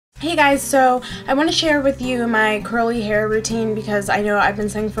Hey guys, so I want to share with you my curly hair routine because I know I've been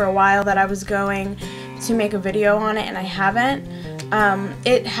saying for a while that I was going to make a video on it and I haven't.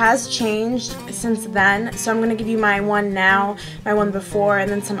 It has changed since then, so I'm going to give you my one now, my one before, and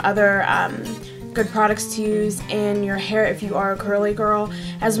then some other good products to use in your hair if you are a curly girl.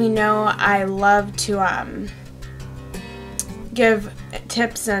 As we know, I love to give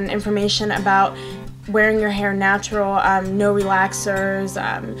tips and information about wearing your hair natural, no relaxers,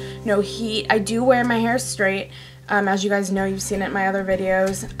 no heat. I do wear my hair straight, as you guys know, you've seen it in my other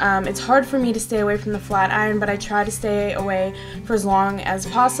videos. It's hard for me to stay away from the flat iron, but I try to stay away for as long as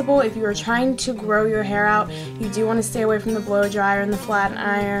possible. If you are trying to grow your hair out, you do want to stay away from the blow dryer and the flat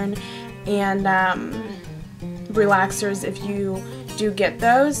iron and relaxers if you do get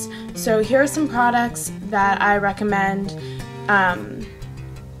those. So here are some products that I recommend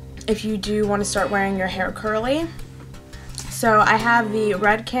if you do want to start wearing your hair curly. So I have the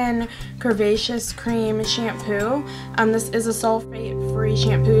Redken Curvaceous Cream Shampoo. This is a sulfate-free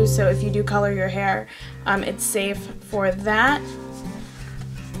shampoo, so if you do color your hair, it's safe for that.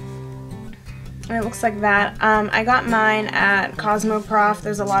 And it looks like that. I got mine at Cosmoprof.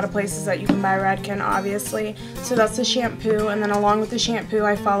 There's a lot of places that you can buy Redken, obviously. So that's the shampoo, and then along with the shampoo,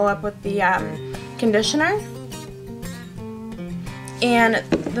 I follow up with the conditioner. And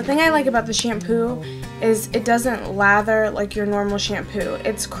the thing I like about the shampoo is it doesn't lather like your normal shampoo.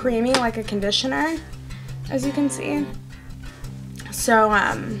 It's creamy like a conditioner, as you can see. So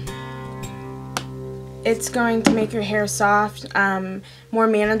it's going to make your hair soft, more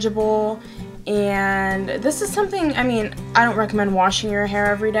manageable. And this is something, I mean, I don't recommend washing your hair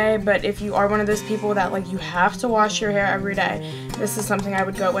every day, but if you are one of those people that like you have to wash your hair every day, this is something I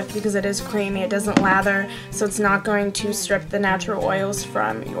would go with because it is creamy, it doesn't lather, so it's not going to strip the natural oils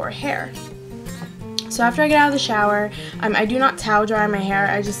from your hair. So after I get out of the shower, I do not towel dry my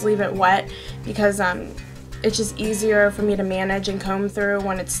hair, I just leave it wet because it's just easier for me to manage and comb through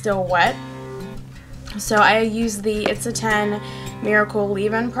when it's still wet. So I use the It's a 10 Miracle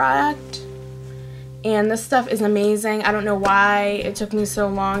Leave-In product. And this stuff is amazing. I don't know why it took me so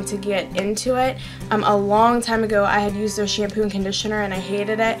long to get into it. A long time ago I had used their shampoo and conditioner and I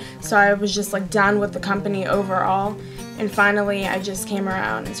hated it, so I was just like done with the company overall. And finally I just came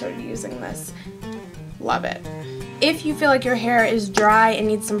around and started using this. Love it. If you feel like your hair is dry and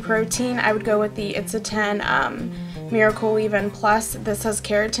needs some protein, I would go with the It's a 10 Miracle Leave-In Plus. This has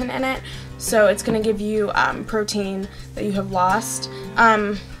keratin in it, so it's going to give you protein that you have lost.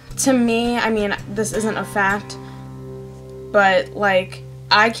 To me, I mean, this isn't a fact, but like,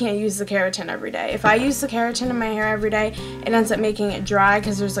 I can't use the keratin every day. If I use the keratin in my hair every day, it ends up making it dry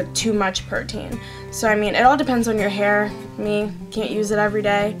because there's like too much protein. So I mean, it all depends on your hair. Me, can't use it every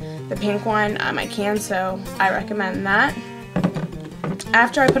day. The pink one, I can, so I recommend that.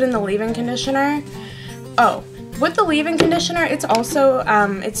 After I put in the leave-in conditioner, with the leave-in conditioner, it's also,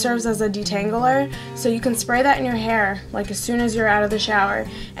 it serves as a detangler, so you can spray that in your hair, like as soon as you're out of the shower.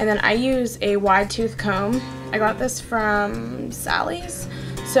 And then I use a wide tooth comb. I got this from Sally's.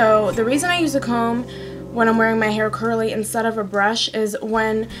 So the reason I use a comb when I'm wearing my hair curly instead of a brush is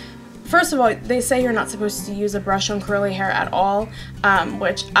when, first of all, they say you're not supposed to use a brush on curly hair at all,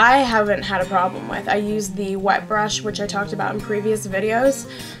 which I haven't had a problem with. I use the wet brush, which I talked about in previous videos.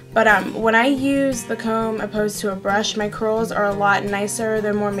 But when I use the comb opposed to a brush, my curls are a lot nicer,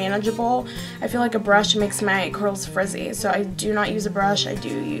 they're more manageable. I feel like a brush makes my curls frizzy, so I do not use a brush, I do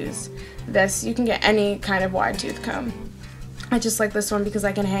use this. You can get any kind of wide tooth comb. I just like this one because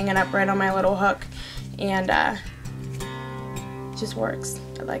I can hang it up right on my little hook, and it just works.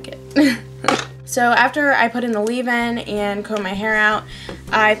 I like it. So after I put in the leave-in and comb my hair out,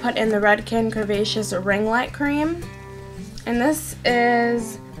 I put in the Redken Curvaceous Ringlet Cream. And this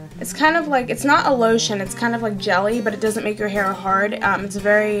is, it's kind of like, it's not a lotion, it's kind of like jelly, but it doesn't make your hair hard. It's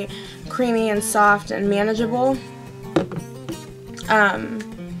very creamy and soft and manageable.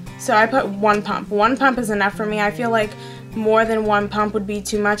 So I put one pump. One pump is enough for me. I feel like more than one pump would be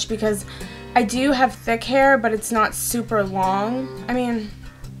too much because I do have thick hair, but it's not super long. I mean,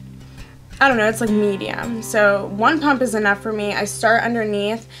 I don't know, it's like medium. So one pump is enough for me. I start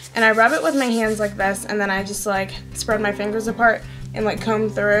underneath and I rub it with my hands like this, and then I just like spread my fingers apart and like comb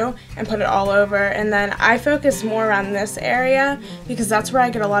through and put it all over. And then I focus more around this area because that's where I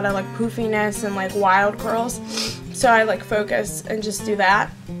get a lot of like poofiness and like wild curls. So I like focus and just do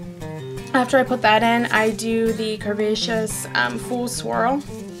that. After I put that in, I do the Curvaceous Full Swirl.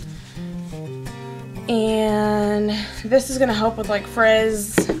 And this is going to help with like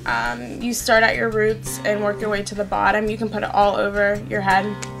frizz. You start at your roots and work your way to the bottom. You can put it all over your head,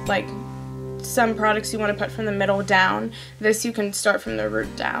 like some products you want to put from the middle down. This you can start from the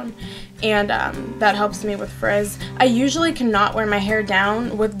root down, and that helps me with frizz. I usually cannot wear my hair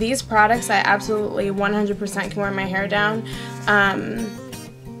down. With these products, I absolutely 100% can wear my hair down.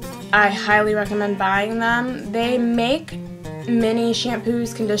 I highly recommend buying them. They make mini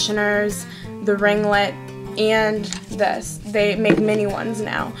shampoos, conditioners, the Ringlet, and this. They make mini ones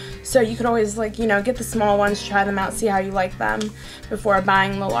now. So you could always, like, you know, get the small ones, try them out, see how you like them before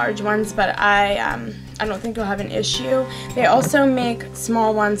buying the large ones. But I don't think you'll have an issue. They also make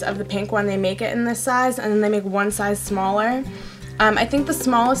small ones of the pink one. They make it in this size, and then they make one size smaller. I think the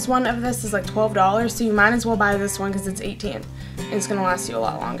smallest one of this is like $12, so you might as well buy this one because it's $18. And it's going to last you a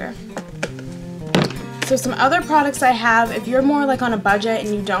lot longer. So some other products I have, if you're more like on a budget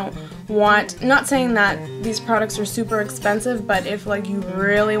and you don't want, not saying that these products are super expensive, but if like you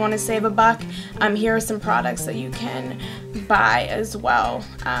really want to save a buck, here are some products that you can buy as well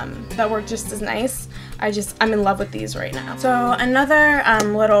that work just as nice. I'm in love with these right now. So another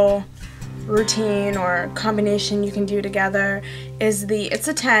little routine or combination you can do together is the It's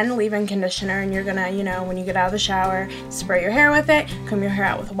a 10 leave-in conditioner, and you're gonna, you know, when you get out of the shower, spray your hair with it, comb your hair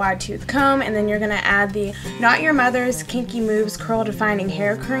out with a wide tooth comb, and then you're gonna add the Not Your Mother's Kinky Moves Curl Defining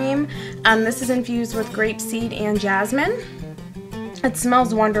Hair Cream. This is infused with grapeseed and jasmine. It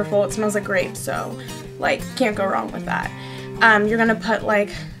smells wonderful. It smells like grapes, so like can't go wrong with that. You're gonna put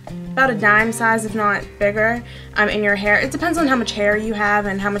like about a dime size, if not bigger, in your hair. It depends on how much hair you have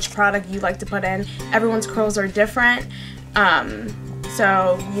and how much product you like to put in. Everyone's curls are different,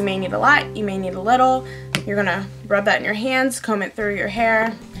 so you may need a lot, you may need a little. You're gonna rub that in your hands, comb it through your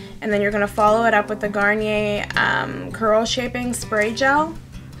hair, and then you're gonna follow it up with the Garnier curl shaping spray gel.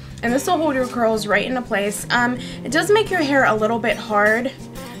 And this will hold your curls right into place. It does make your hair a little bit hard,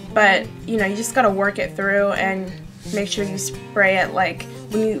 but you know, you just gotta work it through and make sure you spray it. Like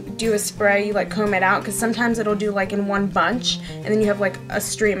when you do a spray, you like comb it out, because sometimes it'll do like in one bunch and then you have like a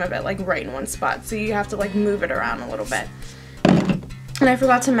stream of it like right in one spot, so you have to like move it around a little bit. And I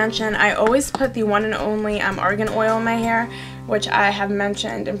forgot to mention, I always put the one and only argan oil in my hair, which I have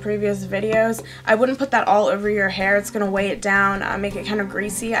mentioned in previous videos. I wouldn't put that all over your hair. It's going to weigh it down, make it kind of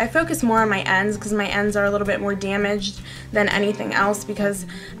greasy. I focus more on my ends because my ends are a little bit more damaged than anything else, because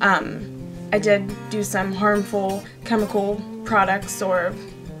I did do some harmful chemical products or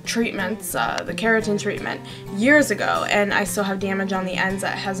treatments, the keratin treatment, years ago, and I still have damage on the ends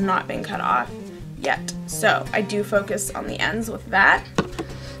that has not been cut off yet. So I do focus on the ends with that.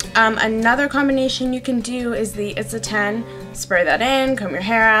 Another combination you can do is the It's a 10. Spray that in, comb your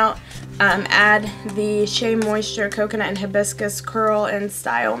hair out, add the Shea Moisture Coconut and Hibiscus Curl and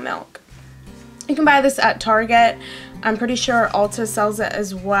Style Milk. You can buy this at Target. I'm pretty sure Ulta sells it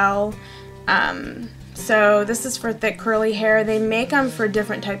as well. So this is for thick curly hair. They make them for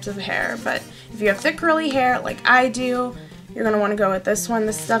different types of hair, but if you have thick curly hair like I do, you're going to want to go with this one.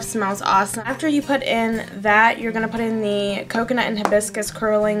 This stuff smells awesome. After you put in that, you're going to put in the Coconut and Hibiscus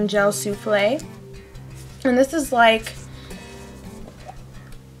Curling Gel Souffle. And this is like,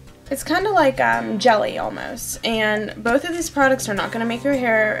 it's kind of like jelly almost. And both of these products are not going to make your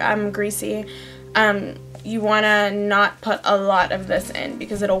hair greasy. You want to not put a lot of this in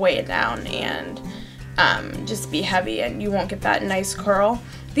because it'll weigh it down and just be heavy, and you won't get that nice curl.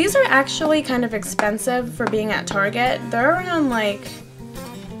 These are actually kind of expensive for being at Target. They're around like,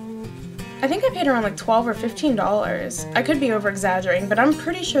 I think I paid around like $12 or $15. I could be over exaggerating, but I'm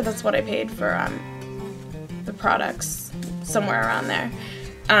pretty sure that's what I paid for the products, somewhere around there.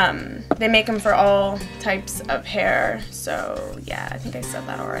 They make them for all types of hair, so yeah, I think I said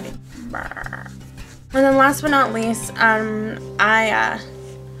that already. And then last but not least, I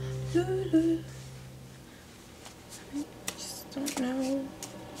just don't know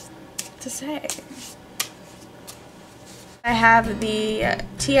what to say. I have the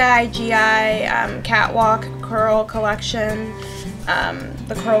TIGI Catwalk Curl Collection.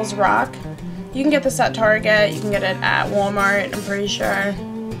 The curls rock. You can get this at Target, you can get it at Walmart, I'm pretty sure.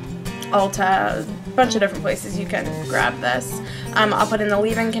 Ulta, a bunch of different places you can grab this. I'll put in the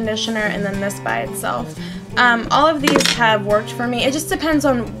leave-in conditioner and then this by itself. All of these have worked for me. It just depends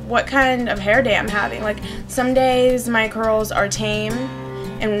on what kind of hair day I'm having. Like some days my curls are tame,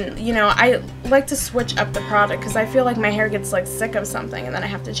 and you know, I like to switch up the product because I feel like my hair gets like sick of something and then I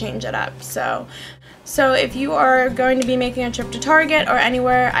have to change it up. So if you are going to be making a trip to Target or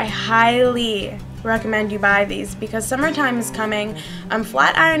anywhere, I highly recommend you buy these because summertime is coming.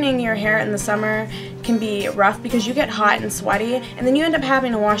 Flat ironing your hair in the summer can be rough because you get hot and sweaty and then you end up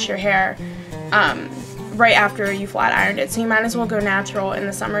having to wash your hair right after you flat ironed it. So you might as well go natural in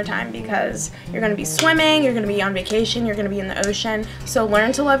the summertime because you're going to be swimming, you're going to be on vacation, you're going to be in the ocean. So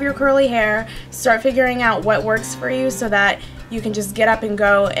learn to love your curly hair. Start figuring out what works for you so that you can just get up and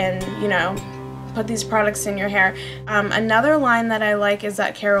go and, you know, put these products in your hair. Another line that I like is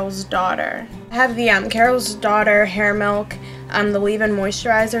that Carol's Daughter. I have the Carol's Daughter Hair Milk, the leave-in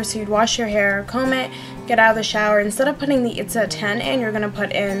moisturizer. So you'd wash your hair, comb it, get out of the shower. Instead of putting the It's a 10 in, you're going to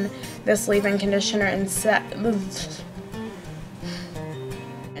put in this leave-in conditioner instead of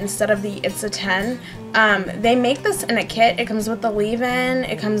the It's a 10. They make this in a kit. It comes with the leave-in,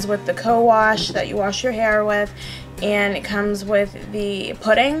 it comes with the co-wash that you wash your hair with, and it comes with the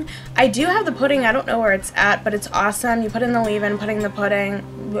pudding. I do have the pudding. I don't know where it's at, but it's awesome. You put in the leave-in, put in the pudding.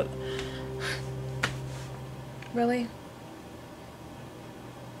 Really?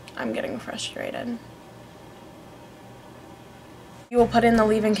 I'm getting frustrated. You will put in the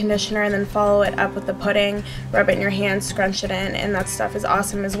leave-in conditioner and then follow it up with the pudding, rub it in your hands, scrunch it in, and that stuff is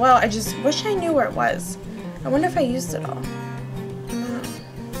awesome as well. I just wish I knew where it was. I wonder if I used it all.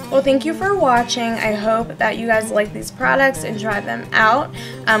 Well, thank you for watching. I hope that you guys like these products and try them out.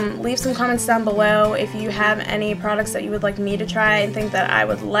 Leave some comments down below if you have any products that you would like me to try and think that I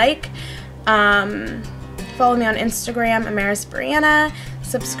would like. Follow me on Instagram, Amaris Brianna.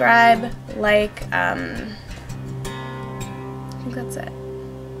 Subscribe, like, I think that's it.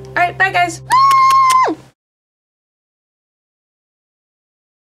 Alright, bye guys!